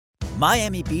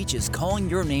Miami Beach is calling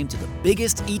your name to the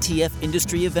biggest ETF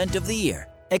industry event of the year,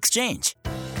 Exchange.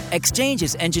 Exchange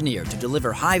is engineered to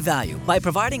deliver high value by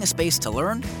providing a space to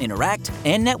learn, interact,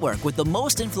 and network with the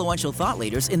most influential thought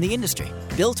leaders in the industry,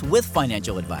 built with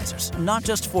financial advisors, not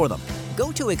just for them.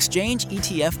 Go to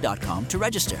exchangeetf.com to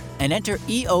register and enter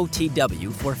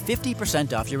EOTW for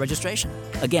 50% off your registration.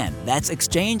 Again, that's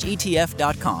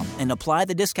exchangeetf.com and apply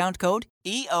the discount code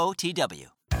EOTW.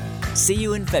 See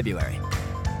you in February.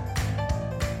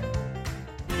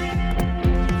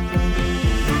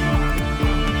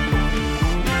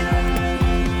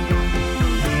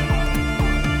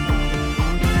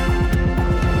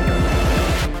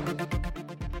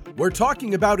 We're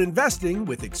talking about investing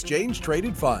with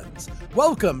exchange-traded funds.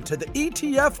 Welcome to the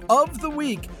ETF of the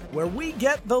Week, where we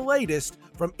get the latest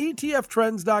from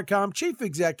ETFtrends.com Chief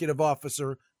Executive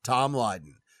Officer Tom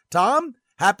Lydon. Tom,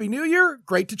 Happy New Year.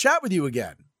 Great to chat with you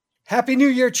again. Happy New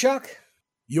Year, Chuck.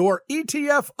 Your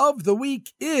ETF of the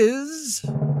week is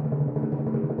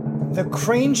the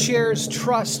Crane Shares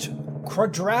Trust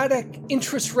Quadratic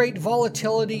Interest Rate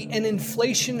Volatility and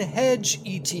Inflation Hedge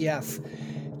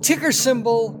ETF. Ticker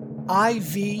symbol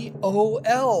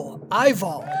IVOL.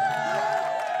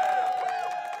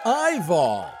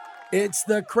 IVOL. It's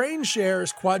the Crane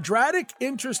Shares Quadratic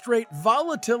Interest Rate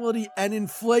Volatility and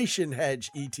Inflation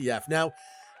Hedge ETF. Now,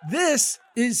 this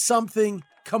is something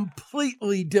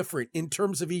completely different in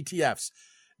terms of ETFs.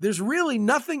 There's really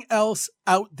nothing else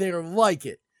out there like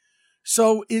it.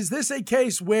 So is this a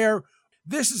case where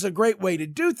this is a great way to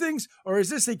do things, or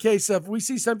is this a case of we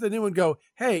see something new and go,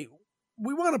 hey,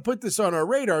 we want to put this on our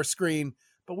radar screen,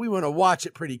 but we want to watch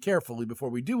it pretty carefully before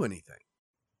we do anything?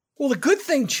 Well, the good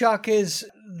thing, Chuck, is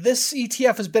this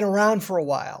ETF has been around for a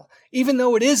while. Even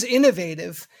though it is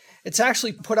innovative, it's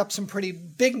actually put up some pretty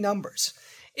big numbers.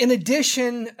 In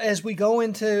addition, as we go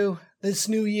into this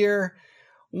new year,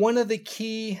 one of the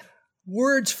key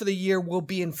words for the year will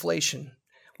be inflation.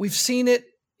 We've seen it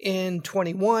in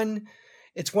 21.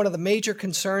 It's one of the major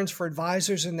concerns for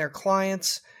advisors and their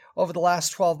clients over the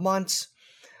last 12 months.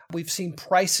 We've seen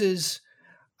prices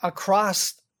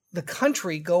across the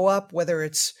country go up, whether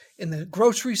it's in the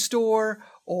grocery store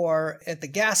or at the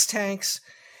gas tanks.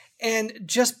 And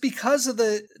just because of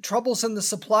the troubles in the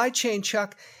supply chain,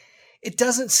 Chuck, it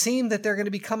doesn't seem that they're going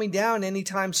to be coming down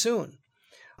anytime soon.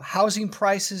 Housing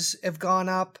prices have gone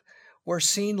up. We're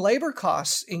seeing labor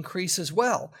costs increase as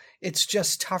well. It's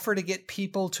just tougher to get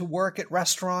people to work at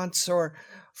restaurants or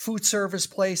food service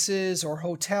places or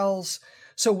hotels.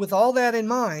 So with all that in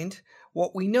mind,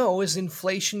 what we know is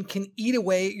inflation can eat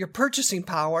away at your purchasing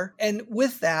power. And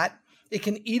with that, it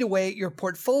can eat away at your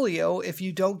portfolio if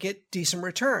you don't get decent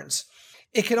returns.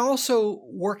 It can also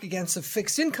work against the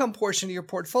fixed income portion of your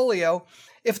portfolio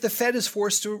if the Fed is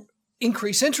forced to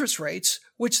increase interest rates,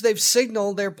 which they've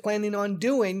signaled they're planning on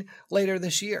doing later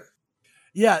this year.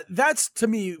 Yeah, that's to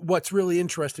me what's really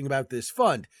interesting about this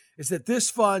fund, is that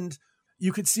this fund,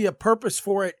 you could see a purpose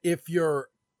for it if you're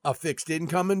a fixed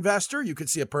income investor. You could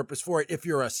see a purpose for it if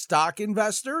you're a stock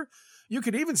investor. You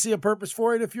could even see a purpose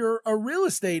for it if you're a real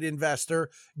estate investor,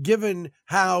 given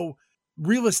how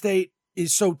real estate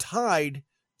is so tied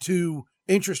to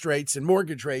interest rates and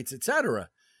mortgage rates, et cetera.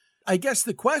 I guess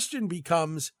the question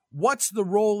becomes, what's the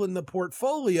role in the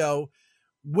portfolio?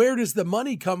 Where does the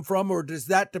money come from? Or does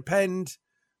that depend?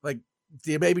 Like,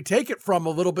 do you maybe take it from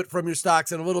a little bit from your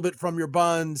stocks and a little bit from your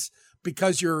bonds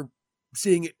because you're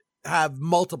seeing it have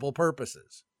multiple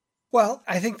purposes? Well,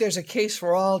 I think there's a case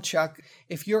for all, Chuck.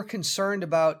 If you're concerned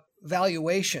about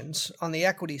valuations on the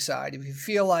equity side, if you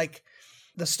feel like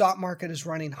the stock market is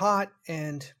running hot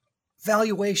and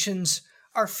valuations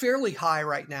are fairly high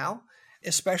right now,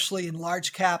 especially in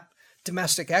large cap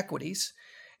domestic equities,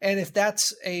 and if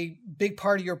that's a big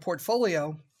part of your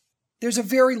portfolio, there's a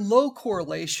very low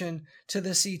correlation to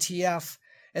this ETF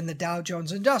and the Dow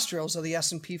Jones Industrials or the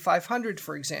S&P 500,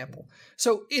 for example.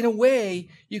 So in a way,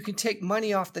 you can take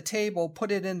money off the table,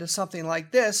 put it into something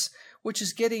like this, which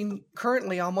is getting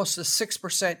currently almost a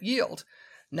 6% yield.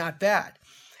 Not bad.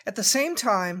 At the same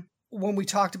time, when we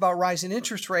talked about rising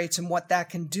interest rates and what that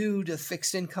can do to the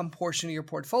fixed income portion of your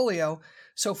portfolio,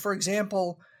 so for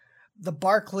example, the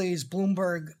Barclays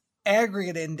Bloomberg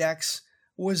Aggregate Index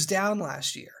was down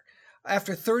last year.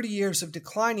 After 30 years of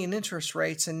declining interest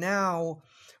rates, and now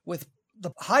with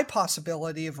the high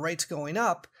possibility of rates going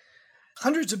up,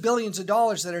 hundreds of billions of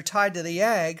dollars that are tied to the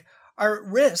ag are at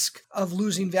risk of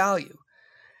losing value.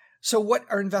 So what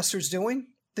are investors doing?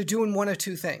 They're doing one of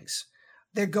two things.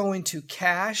 They're going to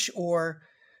cash or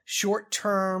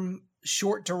short-term,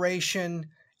 short-duration,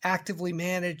 actively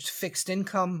managed fixed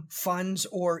income funds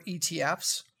or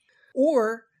ETFs,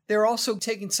 or they're also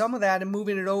taking some of that and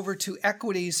moving it over to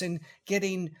equities and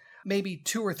getting maybe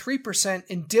 2 or 3%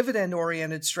 in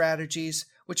dividend-oriented strategies,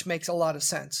 which makes a lot of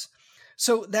sense.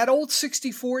 So that old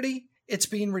 60-40, it's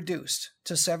being reduced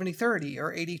to 70-30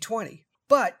 or 80-20.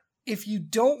 But if you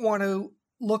don't want to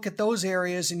look at those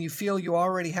areas and you feel you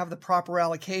already have the proper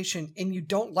allocation and you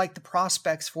don't like the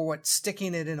prospects for what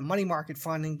sticking it in a money market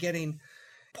fund and getting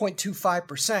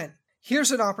 0.25%,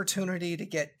 here's an opportunity to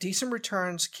get decent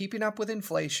returns, keeping up with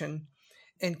inflation,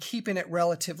 and keeping it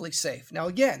relatively safe. Now,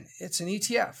 again, it's an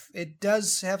ETF. It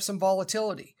does have some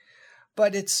volatility,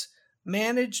 but it's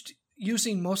managed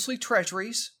using mostly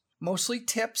treasuries, mostly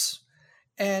tips,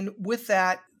 and with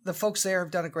that, the folks there have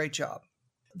done a great job.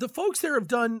 The folks there have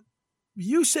done,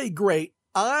 you say great.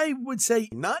 I would say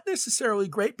not necessarily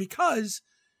great because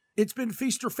it's been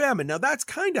feast or famine. Now, that's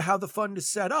kind of how the fund is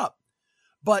set up.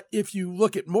 But if you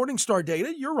look at Morningstar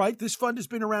data, you're right. This fund has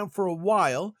been around for a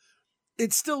while.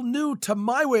 It's still new to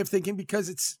my way of thinking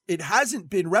because it hasn't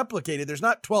been replicated. There's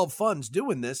not 12 funds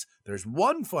doing this. There's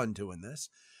one fund doing this.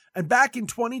 And back in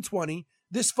 2020,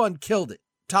 this fund killed it.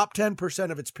 Top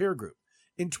 10% of its peer group.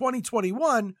 In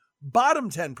 2021, bottom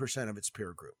 10% of its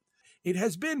peer group. It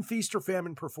has been feast or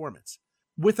famine performance.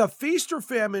 With a feast or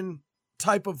famine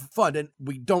type of fund, and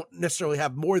we don't necessarily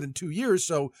have more than 2 years,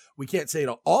 so we can't say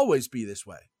it'll always be this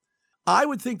way. I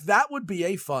would think that would be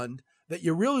a fund that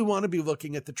you really want to be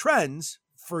looking at the trends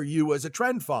for you as a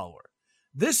trend follower.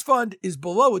 This fund is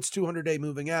below its 200-day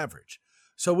moving average.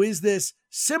 So is this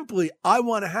simply, I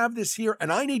want to have this here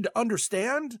and I need to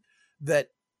understand that,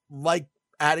 like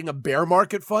adding a bear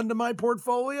market fund to my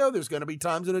portfolio, there's going to be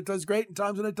times when it does great and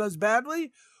times when it does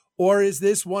badly? Or is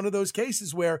this one of those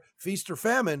cases where feast or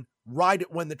famine, ride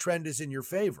it when the trend is in your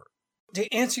favor?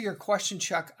 To answer your question,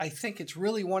 Chuck, I think it's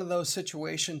really one of those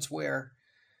situations where,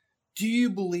 do you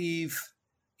believe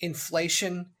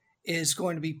inflation is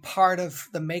going to be part of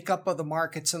the makeup of the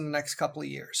markets in the next couple of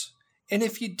years? And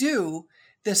if you do,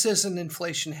 this is an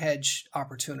inflation hedge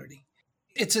opportunity.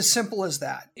 It's as simple as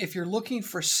that. If you're looking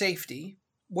for safety,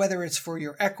 whether it's for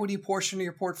your equity portion of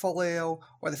your portfolio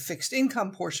or the fixed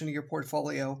income portion of your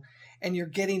portfolio, and you're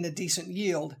getting a decent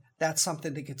yield, that's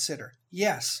something to consider.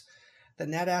 Yes, the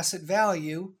net asset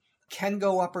value can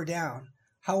go up or down.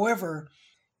 However,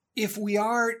 if we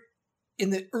are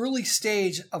in the early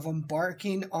stage of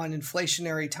embarking on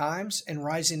inflationary times and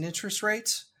rising interest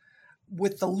rates,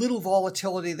 with the little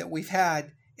volatility that we've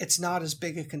had, it's not as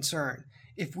big a concern.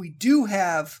 If we do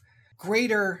have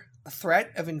greater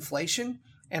threat of inflation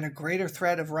and a greater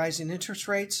threat of rising interest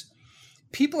rates,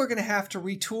 people are going to have to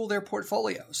retool their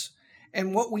portfolios.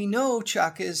 And what we know,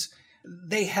 Chuck, is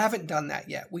they haven't done that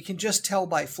yet. We can just tell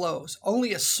by flows.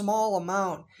 Only a small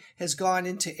amount has gone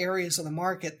into areas of the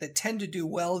market that tend to do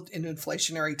well in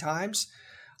inflationary times,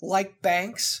 like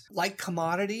banks, like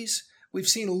commodities. We've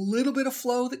seen a little bit of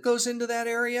flow that goes into that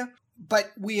area,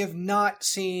 but we have not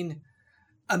seen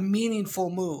a meaningful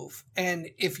move. And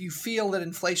if you feel that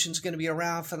inflation is going to be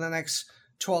around for the next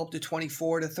 12 to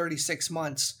 24 to 36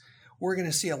 months, we're going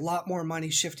to see a lot more money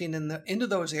shifting into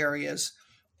those areas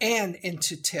and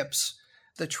into TIPS,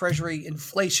 the Treasury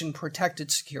inflation protected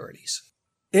securities.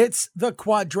 It's the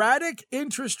Quadratic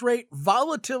Interest Rate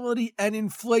Volatility and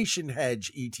Inflation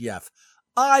Hedge ETF.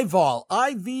 IVOL,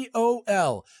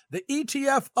 IVOL, the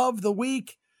ETF of the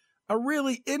week. A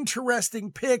really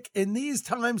interesting pick in these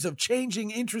times of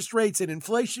changing interest rates and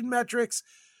inflation metrics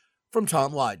from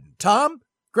Tom Lydon. Tom,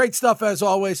 great stuff as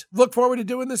always. Look forward to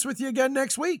doing this with you again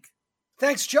next week.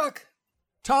 Thanks, Chuck.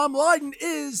 Tom Lydon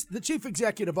is the Chief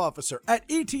Executive Officer at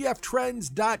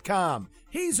ETFtrends.com.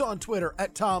 He's on Twitter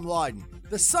at Tom Lydon.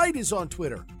 The site is on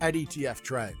Twitter at ETF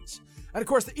Trends. And of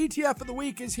course, the ETF of the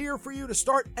week is here for you to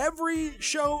start every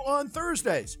show on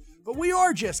Thursdays. But we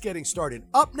are just getting started.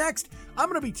 Up next, I'm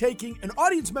going to be taking an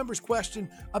audience member's question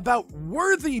about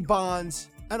worthy bonds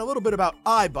and a little bit about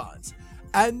I bonds.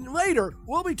 And later,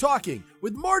 we'll be talking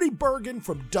with Marty Bergen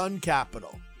from Dunn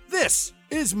Capital. This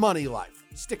is Money Life.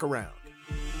 Stick around.